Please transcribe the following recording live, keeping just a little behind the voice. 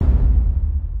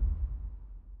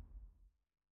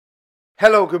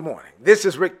Hello, good morning. This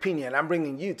is Rick Pina, and I'm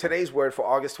bringing you today's word for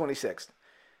August 26th,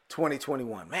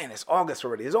 2021. Man, it's August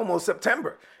already. It's almost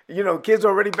September. You know, kids are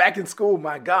already back in school.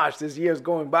 My gosh, this year is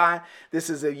going by.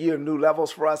 This is a year of new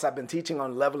levels for us. I've been teaching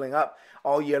on leveling up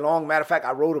all year long. Matter of fact,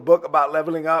 I wrote a book about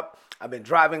leveling up. I've been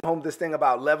driving home this thing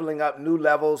about leveling up, new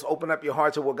levels, open up your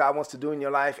heart to what God wants to do in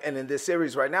your life. And in this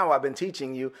series right now, I've been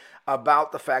teaching you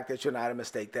about the fact that you're not a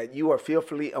mistake, that you are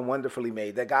fearfully and wonderfully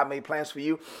made, that God made plans for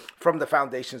you from the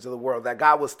foundations of the world, that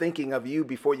God was thinking of you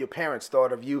before your parents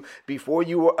thought of you, before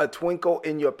you were a twinkle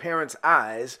in your parents'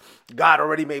 eyes. God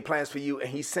already made plans for you,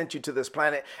 and he sent you to this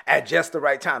planet at just the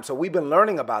right time. So we've been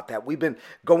learning about that. We've been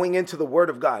going into the Word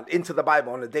of God, into the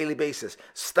Bible on a daily basis,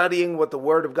 studying what the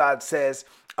Word of God says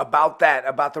about that,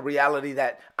 about the reality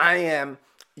that I am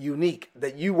unique,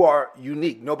 that you are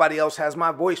unique. Nobody else has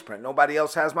my voice print. Nobody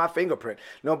else has my fingerprint.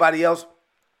 Nobody else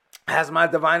has my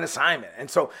divine assignment. And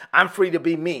so I'm free to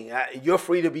be me. You're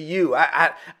free to be you.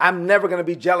 I'm never going to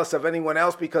be jealous of anyone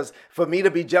else, because for me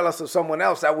to be jealous of someone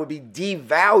else, that would be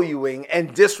devaluing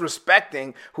and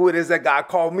disrespecting who it is that God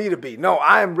called me to be. No,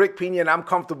 I am Rick Pina and I'm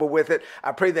comfortable with it.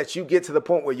 I pray that you get to the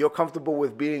point where you're comfortable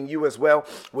with being you as well,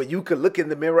 where you can look in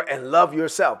the mirror and love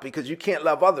yourself, because you can't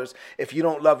love others if you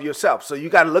don't love yourself. So you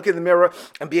got to look in the mirror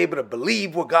and be able to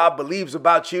believe what God believes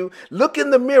about you. Look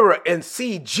in the mirror and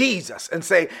see Jesus and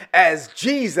say, as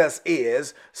Jesus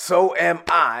is, so am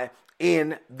I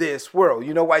in this world.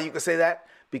 You know why you can say that?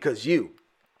 Because you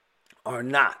are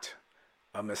not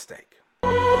a mistake.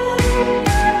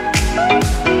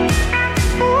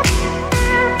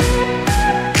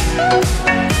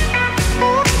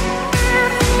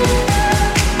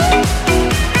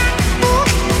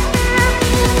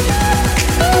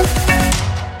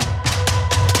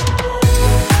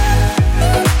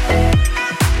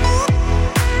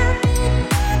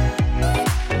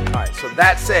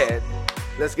 That said,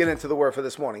 let's get into the word for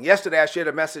this morning. Yesterday, I shared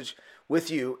a message with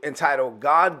you entitled,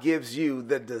 God gives you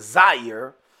the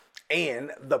desire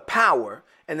and the power.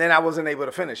 And then I wasn't able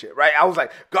to finish it, right? I was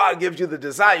like, God gives you the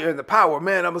desire and the power.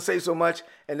 Man, I'm going to say so much.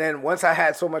 And then once I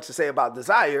had so much to say about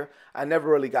desire, I never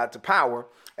really got to power.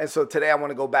 And so today I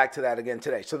want to go back to that again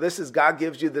today. So this is God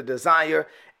gives you the desire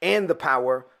and the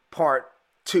power, part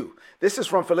 2. This is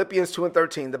from Philippians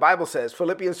 2:13. The Bible says,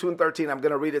 Philippians 2:13, I'm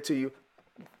going to read it to you.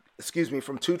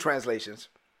 From two translations.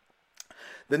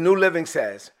 The New Living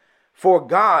says, for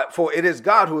it is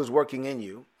God who is working in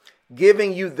you,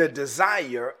 giving you the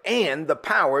desire and the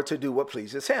power to do what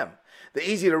pleases him. The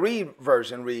easy to read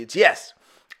version reads, yes,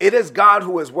 it is God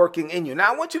who is working in you.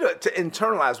 Now I want you to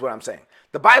internalize what I'm saying.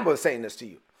 The Bible is saying this to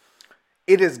you.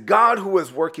 It is God who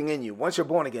is working in you. Once you're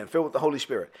born again, filled with the Holy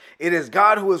Spirit, it is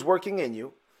God who is working in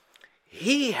you.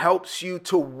 He helps you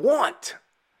to want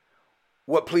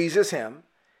what pleases him,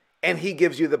 and he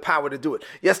gives you the power to do it.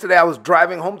 Yesterday, I was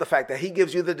driving home the fact that he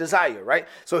gives you the desire, right?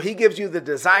 So he gives you the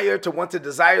desire to want to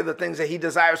desire the things that he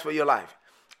desires for your life.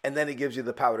 And then he gives you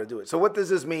the power to do it. So what does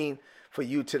this mean for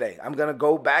you today? I'm going to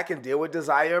go back and deal with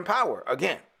desire and power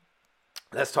again.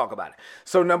 Let's talk about it.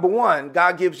 So number one,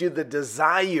 God gives you the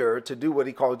desire to do what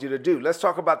he called you to do. Let's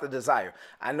talk about the desire.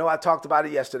 I know I talked about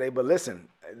it yesterday, but listen,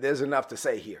 there's enough to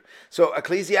say here. So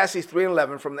Ecclesiastes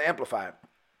 3:11 from the Amplified.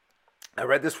 I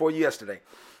read this for you yesterday.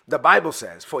 The Bible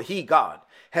says, for he, God,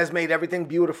 has made everything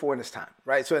beautiful in his time,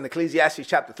 right? So in Ecclesiastes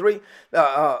chapter 3,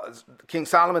 King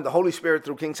Solomon, the Holy Spirit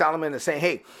through King Solomon is saying,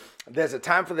 hey, there's a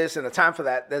time for this and a time for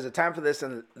that. There's a time for this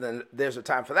and then there's a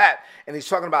time for that. And he's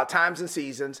talking about times and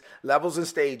seasons, levels and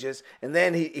stages. And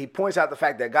then he points out the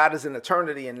fact that God is in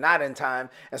eternity and not in time.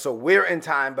 And so we're in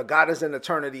time, but God is in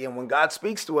eternity. And when God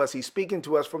speaks to us, he's speaking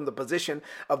to us from the position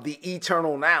of the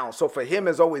eternal now. So for him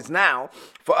is always now.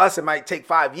 For us, it might take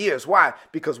 5 years. Why?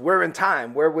 Because we're in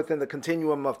time. We're within the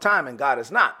continuum of time and God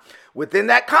is not. Within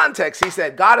that context, he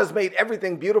said, God has made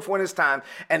everything beautiful in his time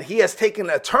and he has taken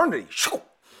eternity.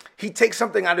 He takes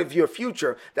something out of your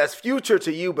future that's future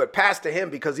to you, but past to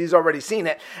him because he's already seen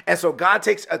it. And so God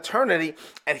takes eternity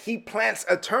and he plants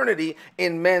eternity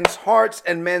in men's hearts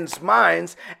and men's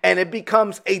minds. And it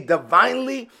becomes a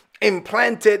divinely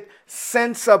implanted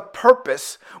sense of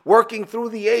purpose working through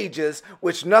the ages,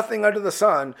 which nothing under the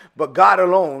sun but God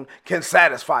alone can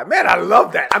satisfy. Man, I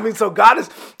love that. I mean, so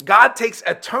God takes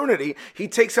eternity. He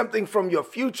takes something from your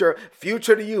future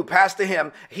to you, past to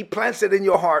him. He plants it in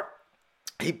your heart.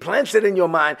 He plants it in your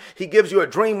mind. He gives you a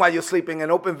dream while you're sleeping, an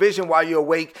open vision while you're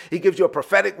awake. He gives you a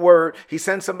prophetic word. He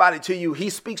sends somebody to you. He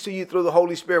speaks to you through the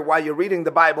Holy Spirit while you're reading the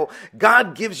Bible.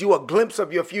 God gives you a glimpse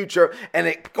of your future and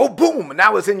it go boom.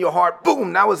 Now it's in your heart.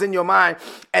 Boom. Now it's in your mind.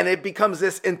 And it becomes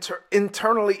this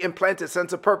internally implanted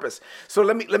sense of purpose. So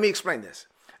let me explain this.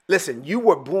 Listen, you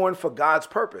were born for God's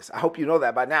purpose. I hope you know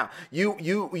that by now.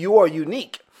 You are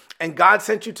unique. And God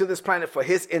sent you to this planet for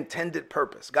his intended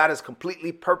purpose. God is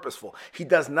completely purposeful. He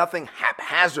does nothing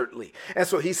haphazardly. And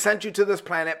so he sent you to this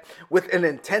planet with an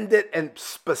intended and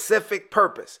specific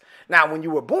purpose. Now, when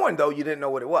you were born, though, you didn't know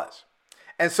what it was.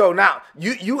 And so now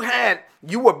you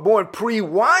were born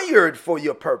pre-wired for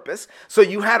your purpose. So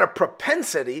you had a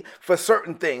propensity for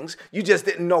certain things. You just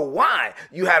didn't know why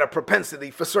you had a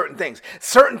propensity for certain things.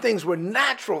 Certain things were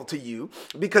natural to you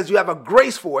because you have a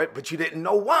grace for it, but you didn't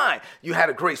know why you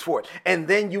had a grace for it. And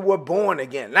then you were born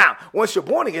again. Now, once you're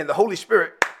born again, the Holy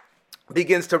Spirit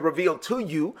begins to reveal to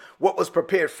you what was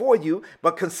prepared for you,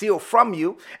 but concealed from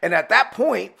you. And at that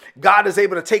point, God is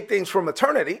able to take things from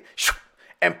eternity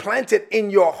and plant it in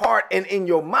your heart and in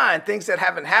your mind, things that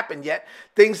haven't happened yet,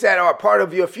 things that are a part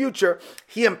of your future.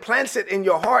 He implants it in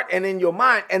your heart and in your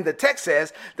mind. And the text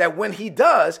says that when he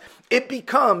does, it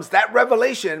becomes that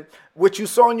revelation which you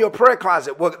saw in your prayer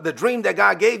closet, the dream that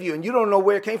God gave you, and you don't know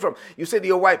where it came from. You say to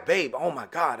your wife, babe, oh my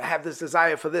God, I have this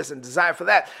desire for this and desire for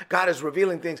that. God is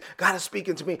revealing things. God is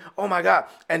speaking to me. Oh my God.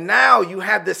 And now you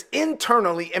have this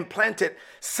internally implanted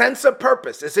sense of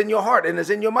purpose. It's in your heart and it's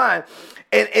in your mind.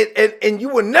 And you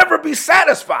will never be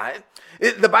satisfied.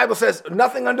 The Bible says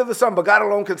nothing under the sun but God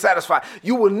alone can satisfy.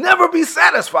 You will never be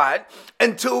satisfied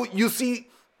until you see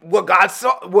what God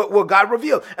saw, what God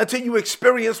revealed, until you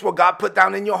experience what God put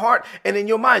down in your heart and in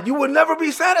your mind. You will never be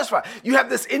satisfied. You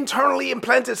have this internally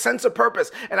implanted sense of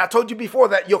purpose. And I told you before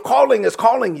that your calling is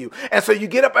calling you. And so you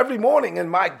get up every morning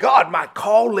and my God, my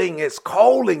calling is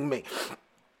calling me.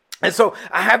 And so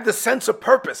I have this sense of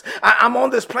purpose. I'm on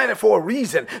this planet for a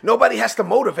reason. Nobody has to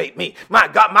motivate me. My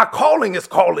God, my calling is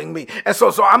calling me. And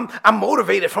so I'm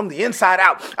motivated from the inside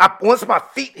out. Once my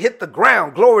feet hit the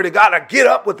ground, glory to God, I get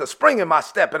up with a spring in my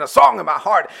step and a song in my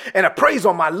heart and a praise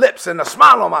on my lips and a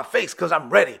smile on my face because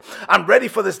I'm ready. I'm ready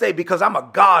for this day because I'm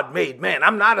a God-made man.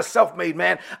 I'm not a self-made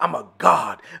man. I'm a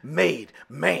God-made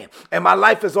man. And my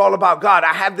life is all about God.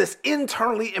 I have this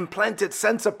internally implanted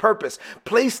sense of purpose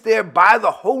placed there by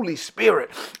the Holy Spirit.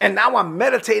 And now I'm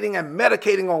meditating and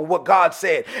medicating on what God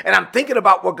said. And I'm thinking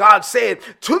about what God said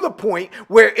to the point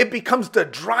where it becomes the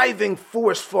driving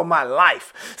force for my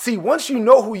life. See, once you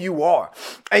know who you are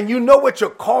and you know what you're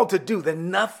called to do,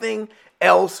 then nothing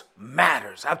else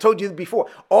matters. I've told you before,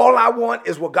 all I want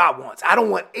is what God wants. I don't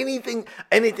want anything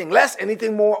less,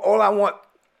 anything more. All I want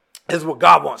is what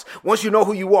God wants. Once you know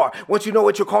who you are, once you know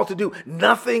what you're called to do,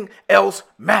 nothing else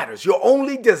matters. Your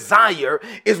only desire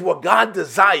is what God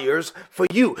desires for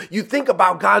you. You think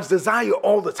about God's desire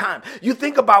all the time. You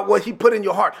think about what he put in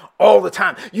your heart all the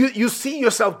time. You see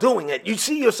yourself doing it. You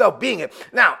see yourself being it.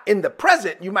 Now, in the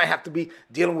present, you might have to be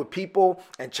dealing with people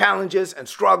and challenges and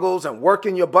struggles and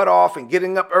working your butt off and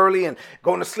getting up early and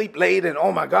going to sleep late and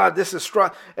oh my God, this is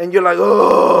struggle. And you're like,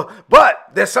 oh, but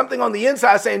there's something on the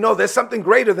inside saying, no, there's something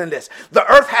greater than this.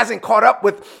 The earth hasn't caught up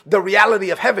with the reality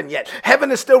of heaven yet.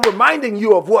 Heaven is still reminding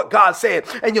you of what God said,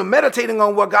 and you're meditating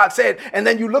on what God said, and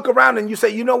then you look around and you say,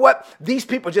 you know what? These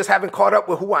people just haven't caught up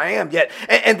with who I am yet,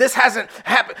 and this hasn't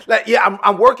happened. Like, yeah,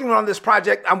 I'm working on this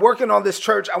project. I'm working on this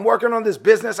church. I'm working on this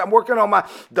business. I'm working on my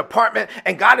department,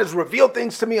 and God has revealed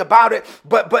things to me about it,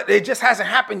 but it just hasn't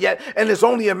happened yet, and it's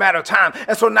only a matter of time.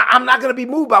 And so now I'm not going to be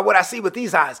moved by what I see with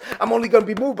these eyes. I'm only going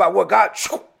to be moved by what God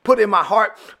put in my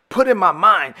heart, put in my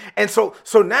mind. And so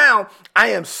now I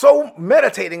am so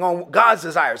meditating on God's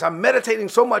desires. I'm meditating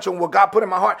so much on what God put in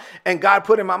my heart and God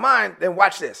put in my mind. Then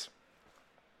watch this.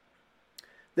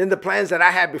 Then the plans that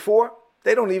I had before,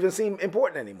 they don't even seem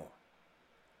important anymore.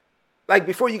 Like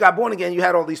before you got born again, you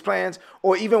had all these plans,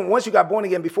 or even once you got born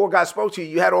again, before God spoke to you,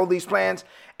 you had all these plans.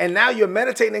 And now you're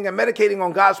meditating and medicating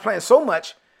on God's plan so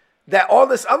much that all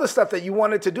this other stuff that you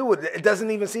wanted to do, it doesn't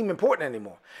even seem important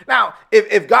anymore. Now,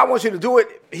 if God wants you to do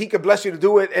it, he could bless you to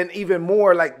do it. And even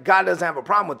more, like God doesn't have a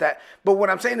problem with that. But what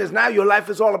I'm saying is now your life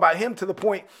is all about him to the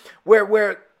point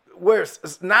where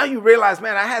now you realize,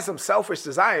 man, I had some selfish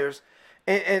desires.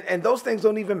 And those things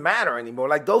don't even matter anymore.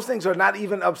 Like those things are not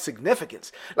even of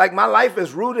significance. Like my life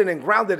is rooted and grounded